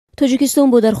тоҷикистон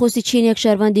бо дархости чин як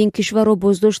шаҳрванди ин кишварро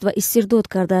боздошт ва истирдод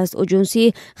кардааст.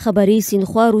 Аҷонсии хабарии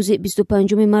Синхуа рӯзи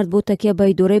 25 март бо такя ба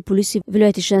идораи полиси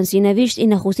вилояти Шансӣ навишт: ин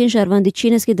нахустин шаҳрванди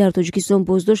чин аст ки дар Тоҷикистон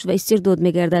боздошт ва истирдод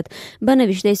мегардад. Ба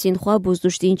навиштаи Синхуа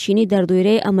боздошти ин чинӣ дар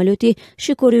доираи амалиёти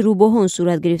шикори рӯбоҳон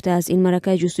сурат гирифтааст. Ин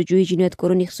маъракаи ҷустуҷӯи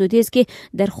ҷинояткорони иқтисодиест ки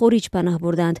дар хориҷ панаҳ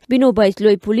бурданд. Бино ба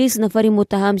иттилои полис, нафари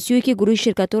муттаҳам сиёе ки гурӯҳи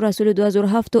ширкатор аз соли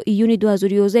 2007 то июни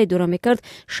 2011 идора мекард,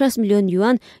 60 миллион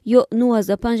юан ё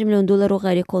 $9.5 миллион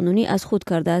ғайриқонунӣ аз худ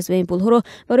кардааст ва ин пулҳоро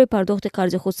барои пардохти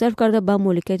қарзи худ сарф карда ба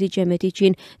моликияти ҷамъияти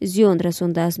чин зиён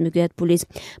расондааст, мегӯяд полис.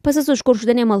 Пас аз ошкор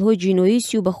шудани амалҳои ҷиноӣ,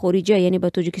 сиё ба хориҷа, яъне ба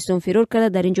Тоҷикистон фирор карда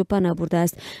дар ин ҷо панаҳ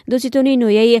бурдааст. Додситони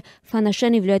ноҳияи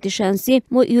Фанашани вилояти Шансӣ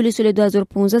моҳи июли соли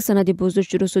 2015 санади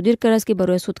боздоштиро содир кардааст ки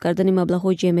барои аз худ кардани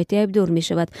маблағҳои ҷамъиятӣ айбдор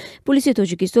мешавад. Полиси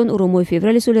Тоҷикистон ӯро моҳи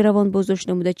феврали соли равон боздошт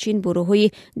намуда, чин бо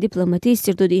роҳҳои дипломатӣ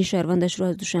истирдоди ин шаҳрвандашро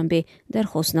аз Душанбе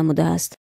дархост намудааст.